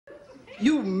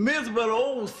You miserable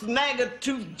old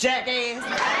snagger-tooth jackass.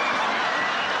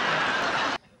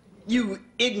 You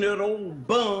ignorant old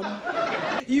bum.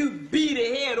 You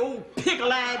beady-head old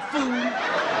pickle-eyed fool.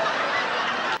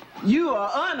 You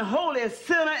are unholy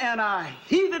sinner and a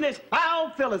heathenish foul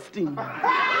Philistine.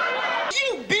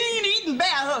 You bean-eating bear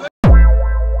hugger.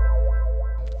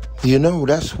 You know,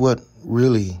 that's what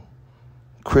really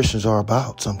Christians are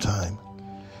about sometimes.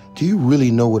 Do you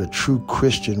really know what a true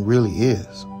Christian really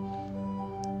is?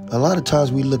 A lot of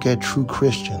times we look at true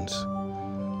Christians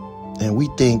and we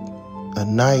think a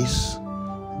nice,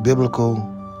 biblical,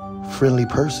 friendly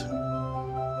person.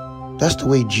 That's the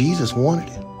way Jesus wanted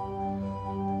it.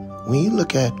 When you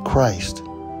look at Christ,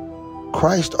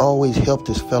 Christ always helped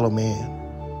his fellow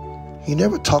man. He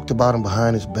never talked about him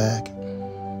behind his back.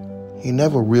 He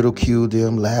never ridiculed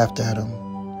him, laughed at him,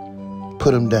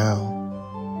 put him down.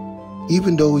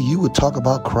 Even though you would talk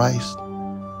about Christ,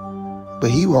 but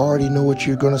he will already know what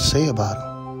you're going to say about him.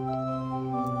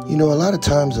 You know, a lot of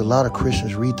times, a lot of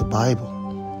Christians read the Bible,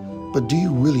 but do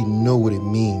you really know what it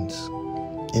means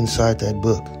inside that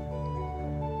book?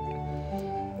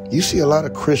 You see a lot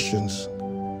of Christians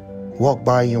walk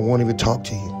by you and won't even talk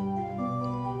to you.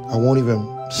 I won't even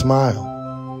smile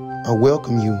or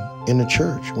welcome you in the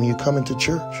church when you come into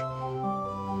church.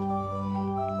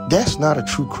 That's not a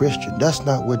true Christian. That's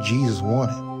not what Jesus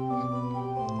wanted.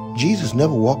 Jesus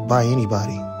never walked by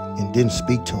anybody and didn't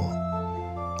speak to him.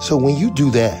 So when you do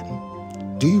that,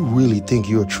 do you really think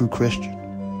you're a true Christian?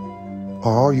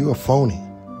 Or are you a phony?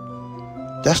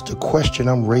 That's the question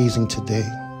I'm raising today.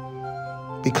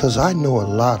 Because I know a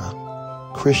lot of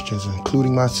Christians,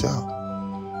 including myself.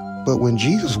 But when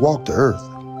Jesus walked the earth,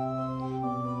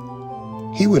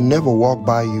 he would never walk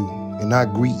by you and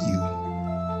not greet you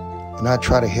and not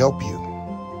try to help you.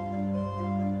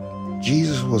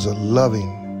 Jesus was a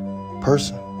loving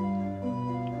person,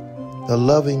 a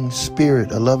loving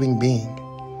spirit, a loving being.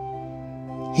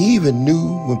 He even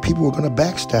knew when people were going to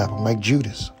backstab him, like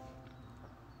Judas.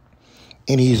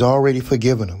 And he's already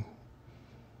forgiven them.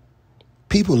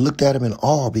 People looked at him in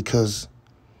awe because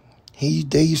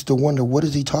they used to wonder, what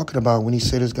is he talking about when he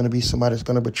said there's going to be somebody that's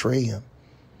going to betray him?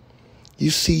 You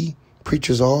see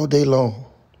preachers all day long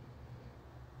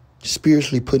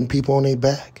spiritually putting people on their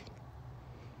back.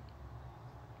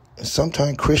 And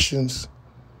sometimes Christians,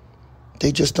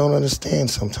 they just don't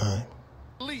understand sometimes.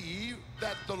 Believe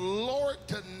that the Lord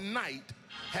tonight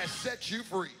has set you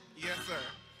free. Yes, sir.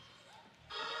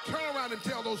 Turn around and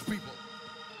tell those people.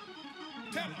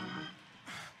 Tell them.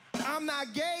 I'm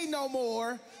not gay no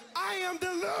more. I am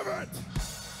delivered.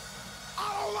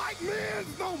 I don't like men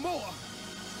no more.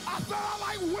 I said I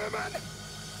like women.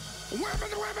 Women.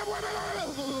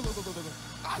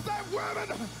 I said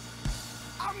women.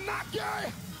 I'm not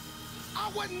gay. I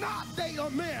would not date a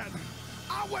man.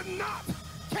 I would not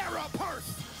carry a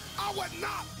purse. I would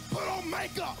not put on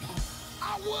makeup.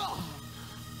 I will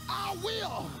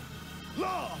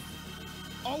love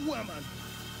a woman.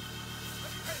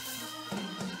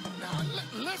 Now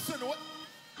listen,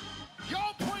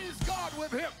 y'all praise God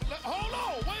with him. Hold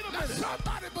on, wait a minute.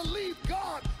 Somebody believe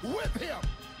God with him.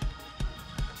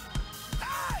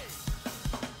 Hey!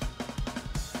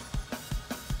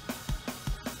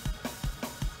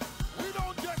 We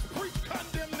don't just preach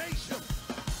condemnation.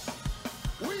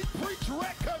 We preach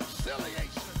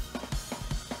reconciliation.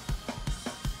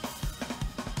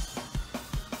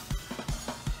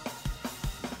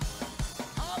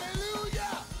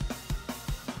 Hallelujah!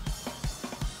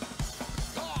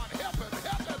 God, help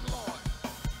him, Lord.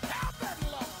 Help him,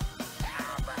 Lord.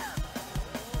 Help him.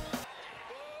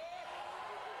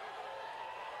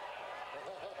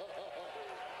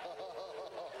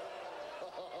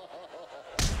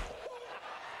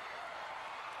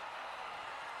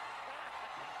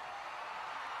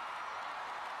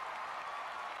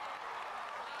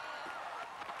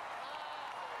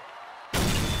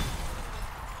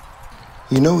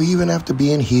 You know, even after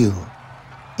being healed,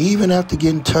 even after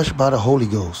getting touched by the Holy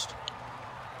Ghost,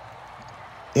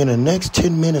 in the next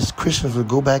 10 minutes, Christians will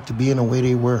go back to being the way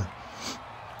they were.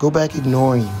 Go back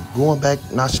ignoring you, going back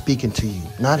not speaking to you,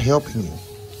 not helping you.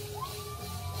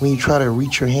 When you try to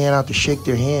reach your hand out to shake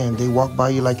their hand, they walk by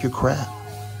you like you're crap.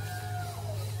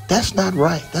 That's not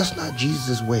right. That's not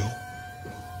Jesus' way.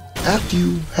 After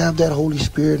you have that Holy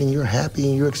Spirit and you're happy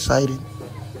and you're excited,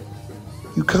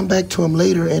 you come back to him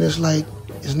later and it's like,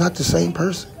 it's not the same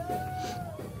person.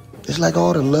 It's like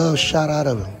all the love shot out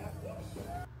of him.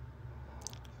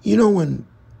 You know, when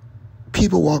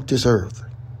people walk this earth,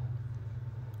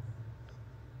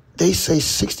 they say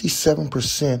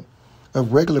 67%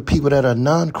 of regular people that are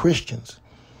non-Christians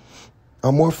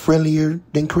are more friendlier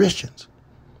than Christians.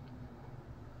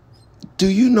 Do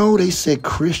you know they said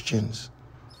Christians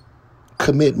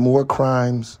commit more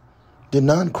crimes than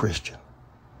non-Christians?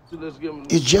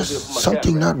 It's just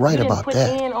something not right about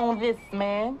that. You didn't put in on this,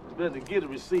 man. Better get a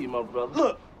receipt, my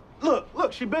brother.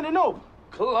 Look, she bending over.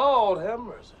 Lord have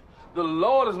mercy. The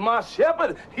Lord is my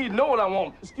shepherd. He know what I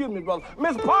want. Excuse me, brother.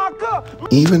 Miss Parker.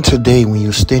 Even today, when you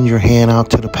extend your hand out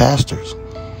to the pastors,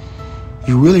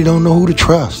 you really don't know who to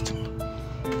trust.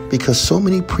 Because so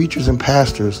many preachers and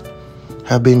pastors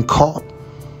have been caught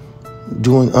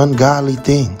doing ungodly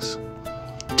things,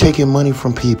 taking money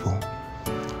from people,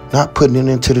 not putting it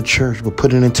into the church, but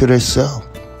putting it into themselves.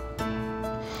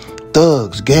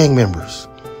 Thugs, gang members,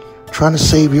 trying to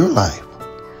save your life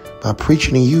by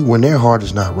preaching to you when their heart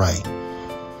is not right.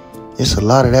 It's a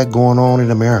lot of that going on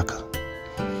in America.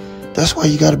 That's why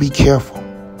you got to be careful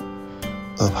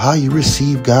of how you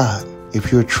receive God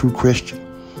if you're a true Christian,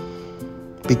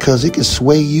 because it can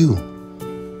sway you.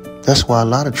 That's why a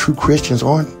lot of true Christians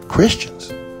aren't Christians.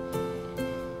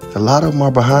 A lot of them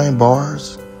are behind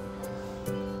bars.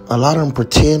 A lot of them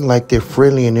pretend like they're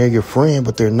friendly and they're your friend,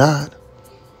 but they're not.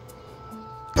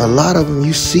 A lot of them,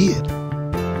 you see it.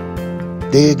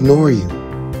 They ignore you.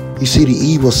 You see the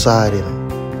evil side in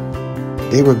them.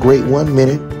 They were great one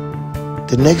minute.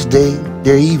 The next day,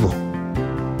 they're evil.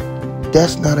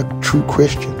 That's not a true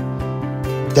Christian.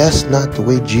 That's not the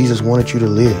way Jesus wanted you to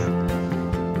live.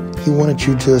 He wanted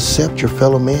you to accept your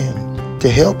fellow man, to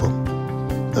help him.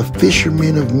 A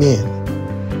fisherman of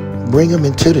men. Bring him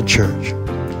into the church.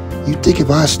 You think if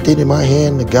I extended my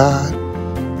hand to God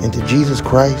and to Jesus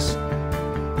Christ,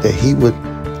 that he would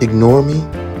ignore me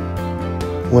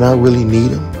when I really need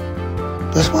him?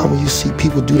 That's why when you see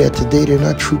people do that today, they're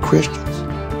not true Christians.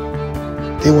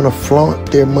 They want to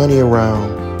flaunt their money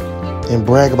around and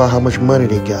brag about how much money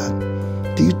they got.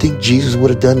 Do you think Jesus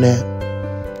would have done that?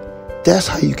 That's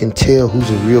how you can tell who's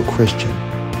a real Christian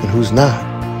and who's not.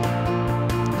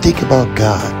 Think about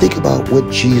God. Think about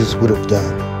what Jesus would have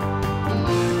done.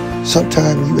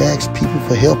 Sometimes you ask people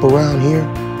for help around here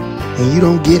and you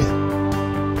don't get it.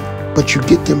 But you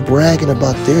get them bragging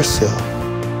about their self,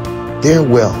 their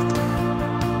wealth.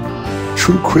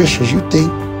 True Christians, you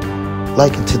think,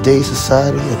 like in today's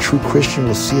society, a true Christian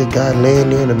will see a guy laying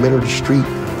there in the middle of the street,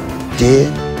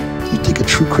 dead? You think a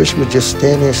true Christian would just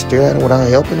stand there and stare at him without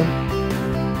helping him?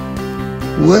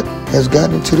 What has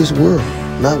gotten into this world,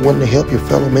 not wanting to help your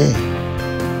fellow man?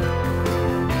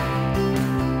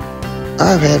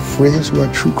 I've had friends who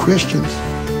are true Christians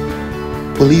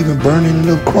believe in burning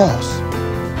the cross.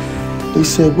 They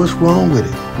said, what's wrong with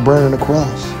it, burning the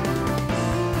cross?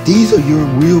 These are your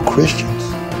real Christians.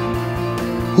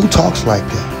 Who talks like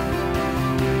that?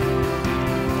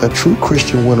 A true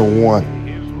Christian wouldn't want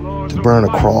to burn a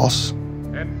cross.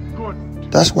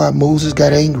 That's why Moses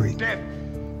got angry.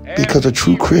 Because a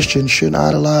true Christian shouldn't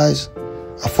idolize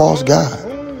a false god.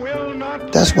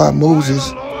 That's why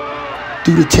Moses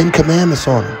threw the 10 Commandments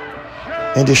on him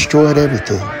and destroyed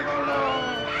everything.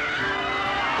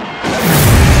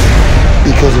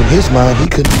 Because in his mind, he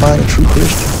couldn't find a true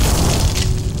Christian.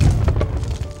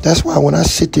 That's why when I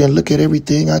sit there and look at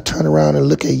everything, I turn around and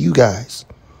look at you guys.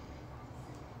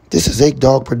 This is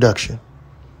Akdog Production.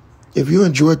 If you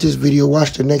enjoyed this video,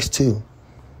 watch the next two.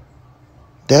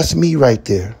 That's me right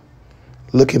there,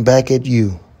 looking back at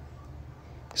you.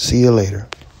 See you later.